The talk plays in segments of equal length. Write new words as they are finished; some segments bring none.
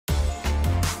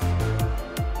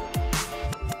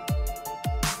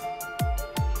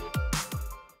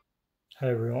Hi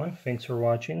everyone, thanks for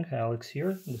watching. Alex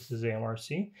here. This is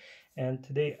AMRC, and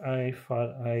today I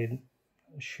thought I'd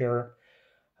share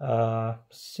a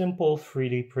simple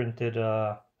 3D printed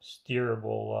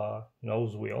steerable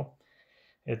nose wheel.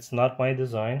 It's not my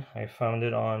design. I found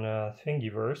it on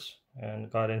Thingiverse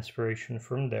and got inspiration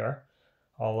from there.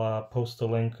 I'll post a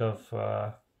link of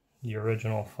the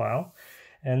original file,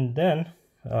 and then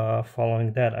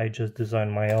following that I just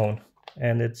designed my own,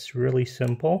 and it's really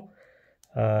simple.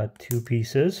 Two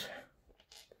pieces.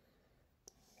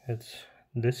 It's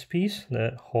this piece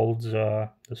that holds the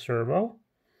servo,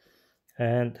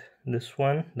 and this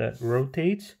one that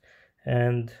rotates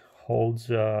and holds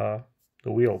the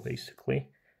wheel basically.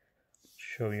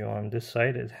 Show you on this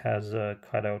side, it has a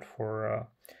cutout for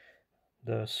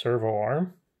the servo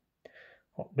arm.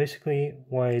 Well, basically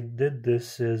why I did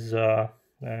this is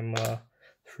I'm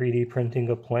 3D printing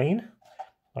a plane.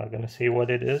 I'm not gonna say what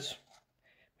it is.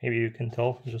 Maybe you can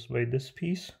tell just by this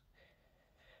piece.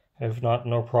 If not,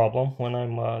 no problem. When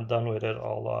I'm done with it,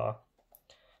 I'll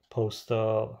post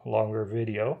a longer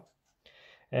video.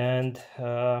 And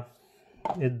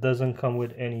it doesn't come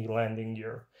with any landing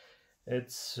gear.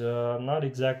 It's not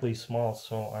exactly small,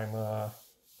 so I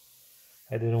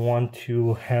didn't want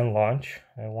to hand launch.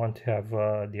 I want to have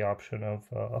the option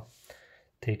of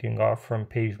taking off from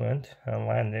pavement and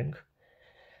landing.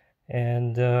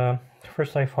 And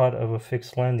first I thought of a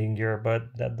fixed landing gear,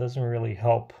 but that doesn't really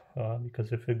help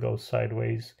because if it goes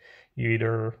sideways, you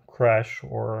either crash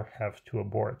or have to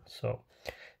abort. So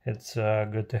it's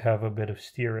good to have a bit of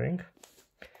steering.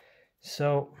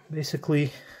 So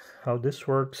basically how this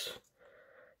works,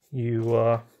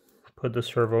 you put the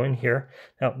servo in here.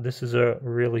 Now this is a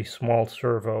really small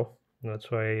servo. That's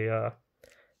why I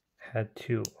had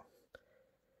to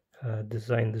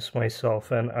design this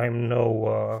myself, and I'm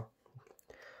no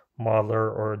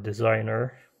modeler or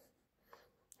designer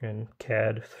in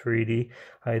CAD 3D.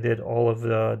 I did all of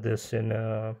this in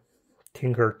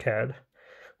Tinkercad,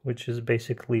 which is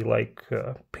basically like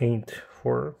paint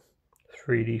for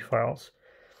 3D files.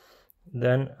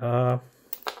 Then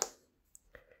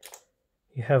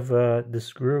you have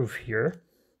this groove here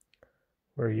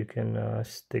where you can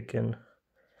stick in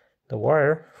the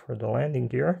wire for the landing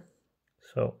gear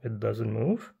so it doesn't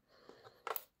move.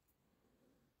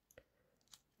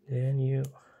 Then you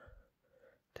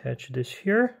attach this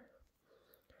here,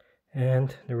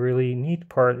 and the really neat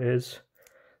part is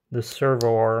the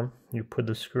servo arm. You put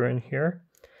the screw in here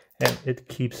and it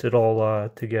keeps it all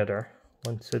together.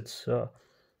 Once it's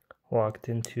locked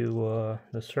into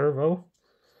the servo,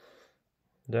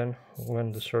 then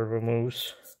when the servo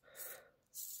moves,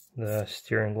 the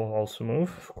steering will also move.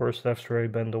 Of course, after I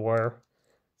bend the wire,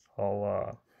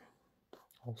 I'll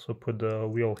also put the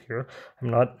wheel here.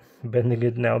 I'm not bending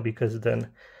it now because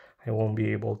then I won't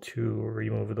be able to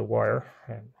remove the wire.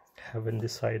 I haven't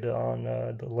decided on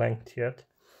the length yet.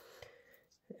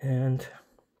 And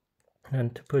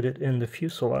to put it in the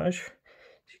fuselage,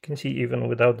 as you can see, even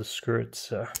without the screw,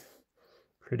 it's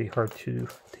pretty hard to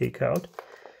take out.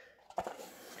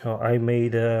 I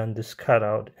made this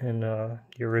cutout in the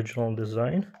original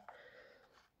design.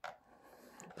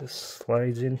 This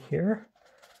slides in here.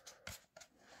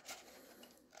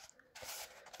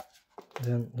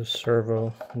 Then the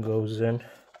servo goes in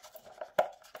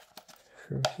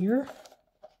through here,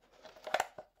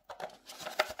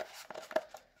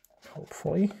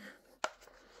 hopefully.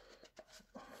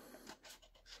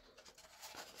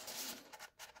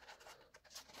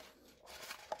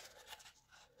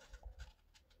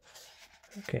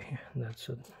 Okay, that's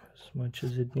as much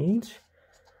as it needs.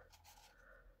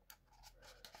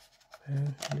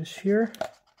 And this here,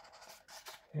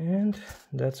 and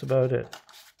that's about it.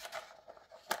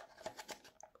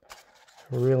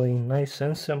 Really nice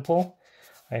and simple.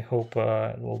 I hope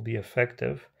it will be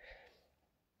effective.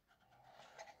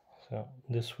 So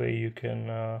this way you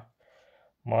can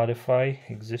modify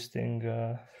existing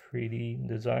 3D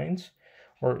designs,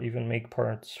 or even make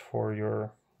parts for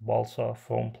your balsa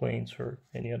foam planes or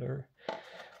any other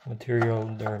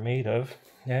material they're made of.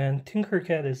 And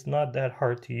Tinkercad is not that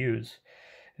hard to use.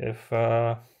 If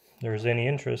there's any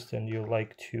interest and you'd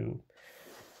like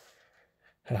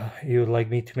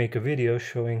me to make a video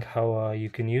showing how you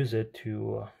can use it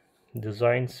to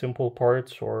design simple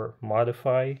parts or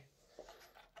modify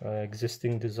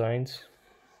existing designs.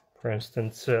 For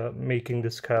instance, making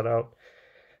this cutout,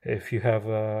 if you have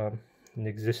an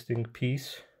existing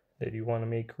piece that you want to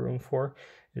make room for,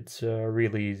 it's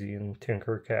really easy in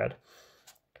Tinkercad.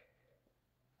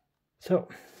 So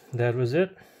that was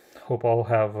it. Hope I'll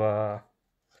have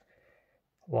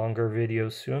longer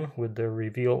videos soon with the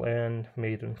reveal and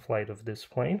maiden flight of this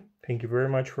plane. Thank you very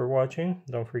much for watching.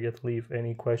 Don't forget to leave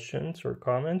any questions or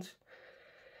comments.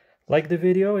 Like the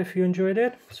video if you enjoyed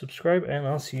it, subscribe, and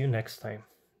I'll see you next time.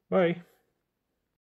 Bye!